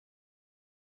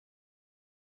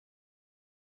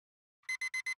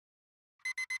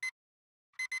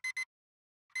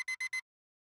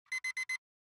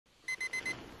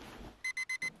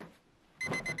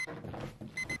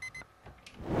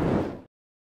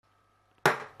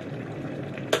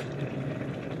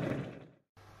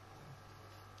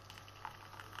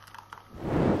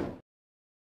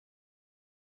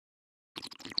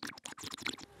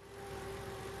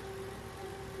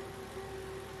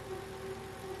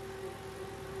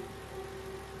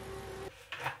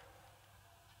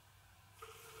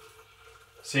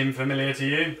Seem familiar to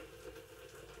you?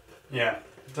 Yeah,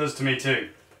 it does to me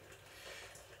too.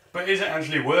 But is it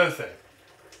actually worth it?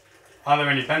 Are there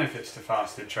any benefits to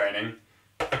fasted training,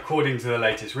 according to the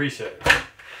latest research?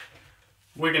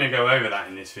 We're going to go over that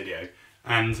in this video,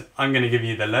 and I'm going to give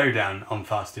you the lowdown on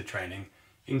fasted training,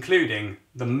 including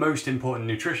the most important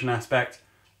nutrition aspect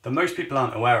that most people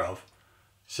aren't aware of.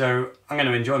 So I'm going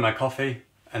to enjoy my coffee,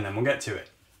 and then we'll get to it.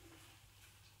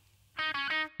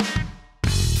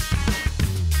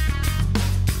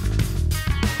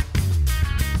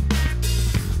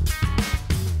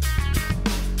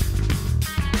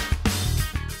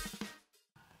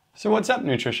 So what's up,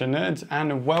 nutrition nerds,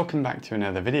 and welcome back to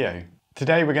another video.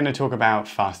 Today we're going to talk about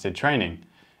fasted training.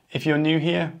 If you're new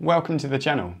here, welcome to the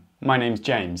channel. My name's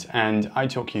James and I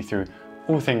talk you through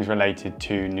all things related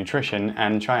to nutrition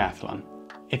and triathlon.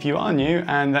 If you are new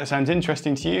and that sounds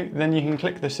interesting to you, then you can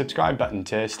click the subscribe button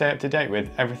to stay up to date with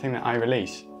everything that I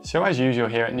release. So as usual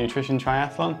here at Nutrition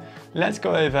Triathlon, let's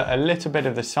go over a little bit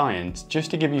of the science just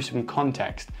to give you some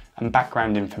context and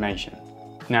background information.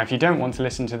 Now, if you don't want to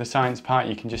listen to the science part,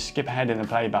 you can just skip ahead in the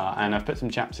play bar and I've put some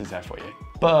chapters there for you.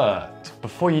 But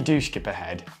before you do skip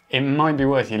ahead, it might be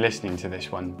worth you listening to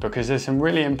this one because there's some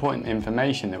really important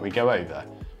information that we go over.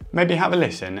 Maybe have a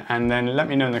listen and then let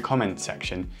me know in the comments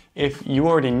section if you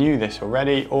already knew this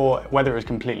already or whether it was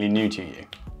completely new to you.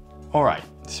 Alright,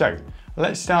 so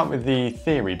let's start with the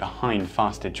theory behind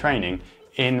fasted training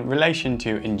in relation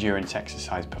to endurance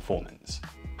exercise performance.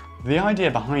 The idea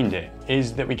behind it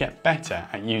is that we get better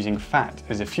at using fat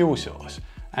as a fuel source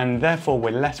and therefore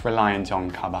we're less reliant on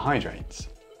carbohydrates.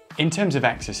 In terms of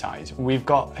exercise, we've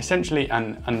got essentially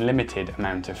an unlimited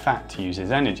amount of fat to use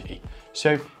as energy.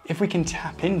 So if we can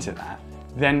tap into that,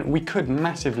 then we could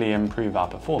massively improve our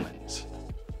performance.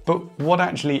 But what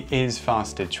actually is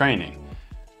fasted training?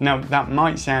 Now that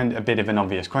might sound a bit of an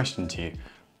obvious question to you,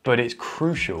 but it's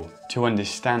crucial to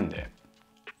understand it.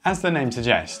 As the name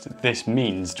suggests, this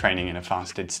means training in a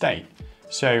fasted state.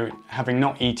 So having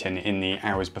not eaten in the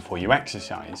hours before you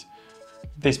exercise.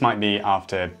 This might be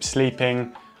after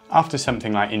sleeping, after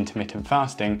something like intermittent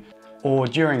fasting, or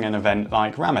during an event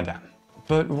like Ramadan.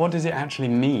 But what does it actually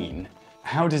mean?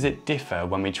 How does it differ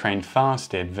when we train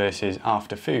fasted versus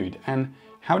after food? And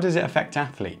how does it affect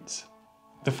athletes?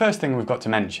 The first thing we've got to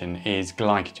mention is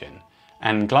glycogen.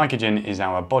 And glycogen is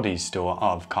our body's store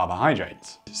of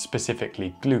carbohydrates,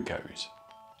 specifically glucose.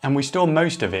 And we store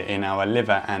most of it in our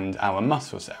liver and our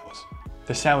muscle cells.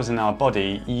 The cells in our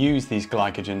body use these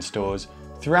glycogen stores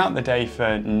throughout the day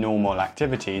for normal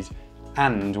activities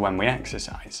and when we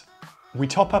exercise. We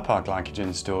top up our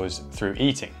glycogen stores through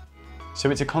eating, so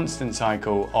it's a constant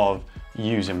cycle of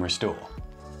use and restore.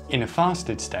 In a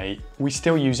fasted state, we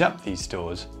still use up these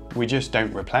stores, we just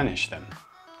don't replenish them.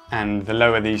 And the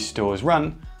lower these stores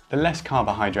run, the less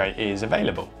carbohydrate is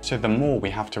available. So the more we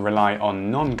have to rely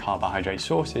on non-carbohydrate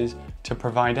sources to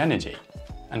provide energy,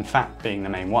 and fat being the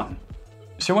main one.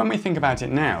 So when we think about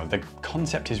it now, the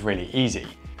concept is really easy.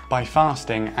 By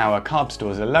fasting, our carb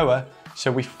stores are lower,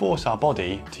 so we force our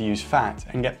body to use fat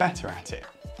and get better at it.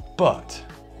 But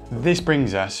this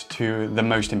brings us to the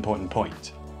most important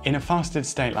point. In a fasted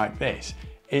state like this,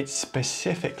 it's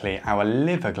specifically our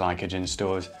liver glycogen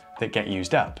stores that get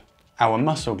used up. Our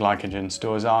muscle glycogen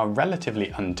stores are relatively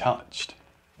untouched.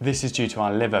 This is due to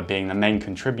our liver being the main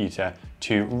contributor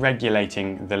to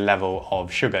regulating the level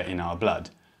of sugar in our blood,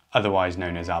 otherwise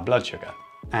known as our blood sugar,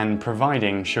 and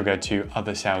providing sugar to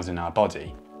other cells in our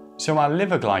body. So our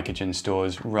liver glycogen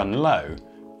stores run low,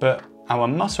 but our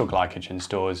muscle glycogen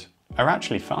stores are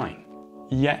actually fine.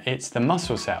 Yet it's the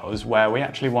muscle cells where we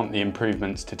actually want the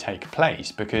improvements to take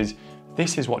place because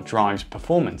this is what drives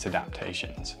performance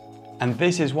adaptations. And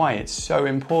this is why it's so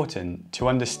important to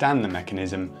understand the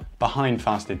mechanism behind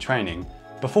fasted training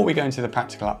before we go into the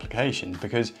practical applications,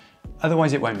 because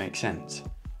otherwise it won't make sense.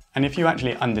 And if you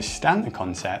actually understand the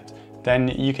concept, then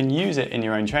you can use it in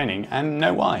your own training and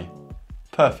know why.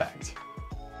 Perfect.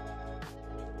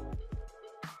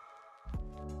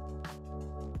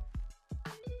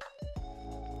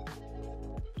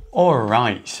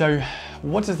 Alright, so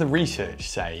what does the research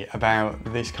say about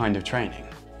this kind of training?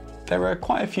 There are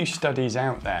quite a few studies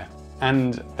out there,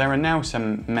 and there are now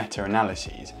some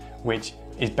meta-analyses, which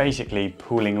is basically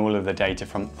pooling all of the data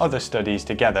from other studies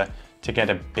together to get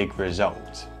a big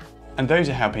result. And those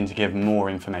are helping to give more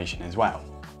information as well.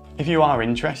 If you are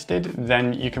interested,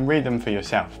 then you can read them for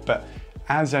yourself, but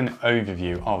as an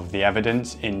overview of the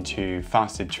evidence into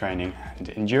fasted training and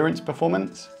endurance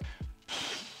performance,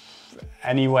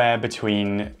 anywhere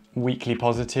between weakly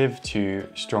positive to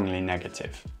strongly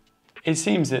negative. It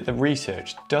seems that the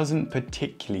research doesn't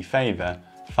particularly favour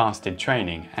fasted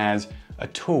training as a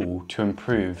tool to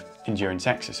improve endurance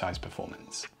exercise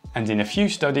performance. And in a few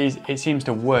studies, it seems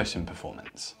to worsen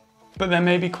performance. But there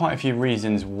may be quite a few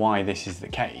reasons why this is the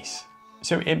case.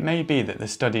 So it may be that the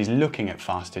studies looking at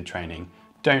fasted training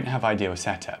don't have ideal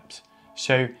setups.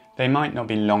 So they might not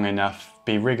be long enough,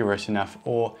 be rigorous enough,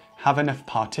 or have enough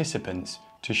participants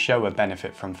to show a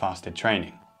benefit from fasted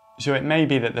training. So it may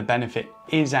be that the benefit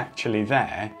is actually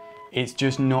there, it's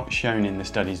just not shown in the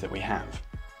studies that we have.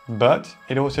 But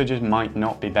it also just might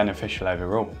not be beneficial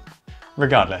overall.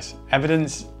 Regardless,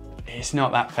 evidence is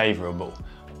not that favourable,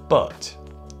 but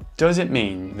does it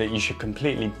mean that you should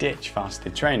completely ditch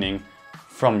fasted training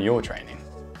from your training?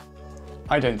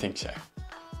 I don't think so.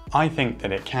 I think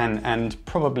that it can and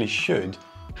probably should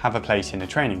have a place in a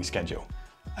training schedule,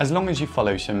 as long as you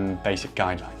follow some basic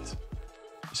guidelines.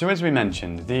 So as we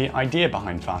mentioned, the idea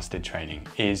behind fasted training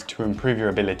is to improve your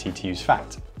ability to use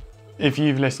fat. If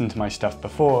you've listened to my stuff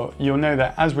before, you'll know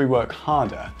that as we work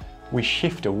harder, we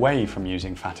shift away from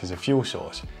using fat as a fuel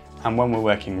source, and when we're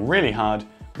working really hard,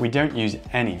 we don't use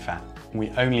any fat, we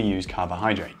only use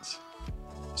carbohydrates.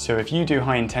 So if you do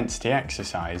high intensity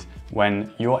exercise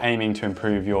when you're aiming to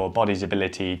improve your body's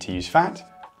ability to use fat,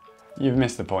 you've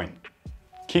missed the point.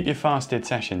 Keep your fasted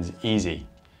sessions easy.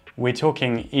 We're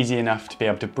talking easy enough to be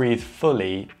able to breathe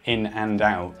fully in and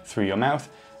out through your mouth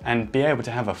and be able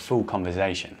to have a full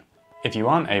conversation. If you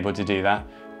aren't able to do that,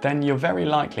 then you're very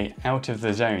likely out of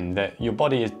the zone that your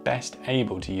body is best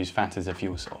able to use fat as a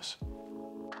fuel source.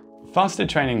 Fasted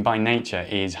training by nature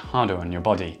is harder on your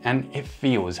body, and it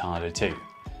feels harder too.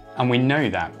 And we know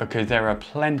that because there are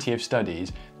plenty of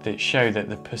studies that show that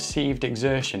the perceived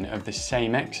exertion of the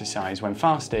same exercise when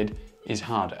fasted is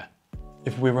harder.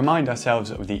 If we remind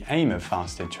ourselves of the aim of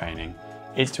fasted training,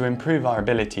 it's to improve our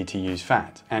ability to use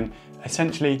fat, and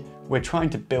essentially we're trying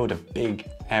to build a big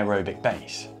aerobic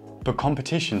base. But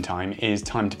competition time is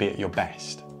time to be at your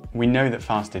best. We know that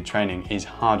fasted training is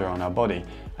harder on our body,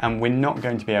 and we're not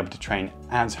going to be able to train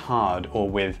as hard or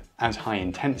with as high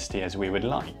intensity as we would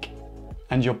like.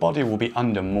 And your body will be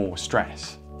under more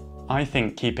stress. I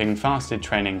think keeping fasted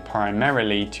training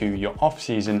primarily to your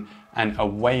off-season and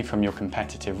away from your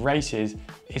competitive races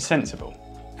is sensible.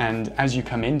 And as you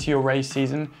come into your race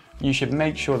season, you should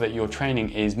make sure that your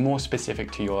training is more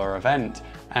specific to your event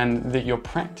and that you're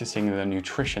practicing the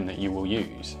nutrition that you will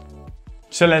use.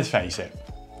 So let's face it,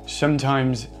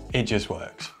 sometimes it just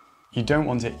works. You don't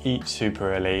want to eat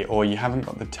super early, or you haven't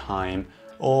got the time,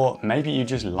 or maybe you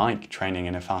just like training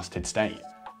in a fasted state.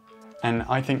 And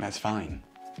I think that's fine.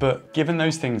 But given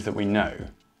those things that we know,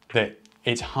 that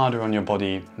it's harder on your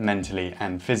body mentally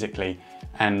and physically,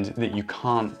 and that you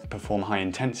can't perform high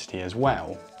intensity as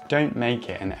well, don't make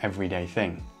it an everyday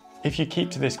thing. If you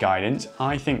keep to this guidance,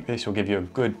 I think this will give you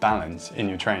a good balance in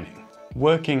your training.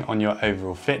 Working on your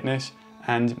overall fitness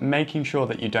and making sure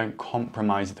that you don't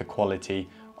compromise the quality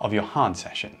of your hard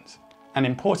sessions. And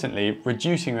importantly,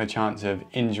 reducing the chance of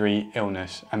injury,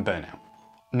 illness, and burnout.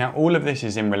 Now, all of this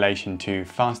is in relation to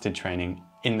fasted training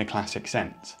in the classic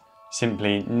sense.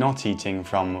 Simply not eating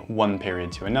from one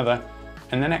period to another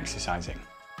and then exercising.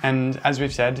 And as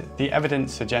we've said, the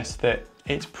evidence suggests that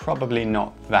it's probably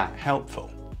not that helpful,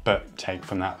 but take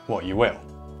from that what you will.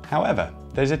 However,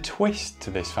 there's a twist to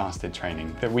this fasted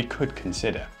training that we could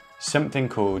consider, something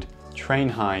called train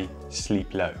high,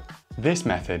 sleep low. This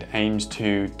method aims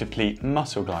to deplete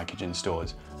muscle glycogen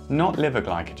stores, not liver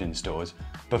glycogen stores,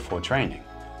 before training.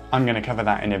 I'm going to cover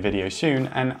that in a video soon,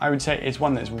 and I would say it's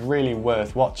one that's really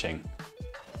worth watching.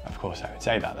 Of course, I would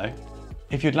say that though.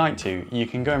 If you'd like to, you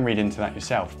can go and read into that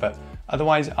yourself, but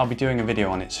otherwise I'll be doing a video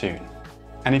on it soon.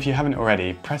 And if you haven't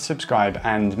already, press subscribe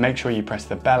and make sure you press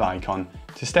the bell icon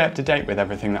to stay up to date with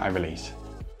everything that I release.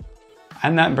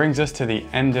 And that brings us to the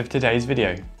end of today's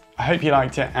video. I hope you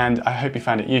liked it and I hope you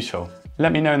found it useful.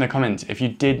 Let me know in the comments if you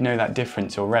did know that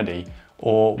difference already,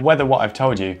 or whether what I've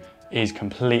told you is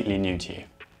completely new to you.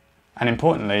 And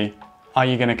importantly, are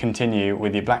you going to continue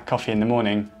with your black coffee in the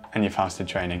morning and your fasted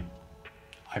training?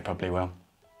 I probably will.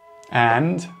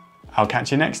 And I'll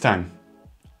catch you next time.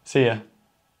 See ya.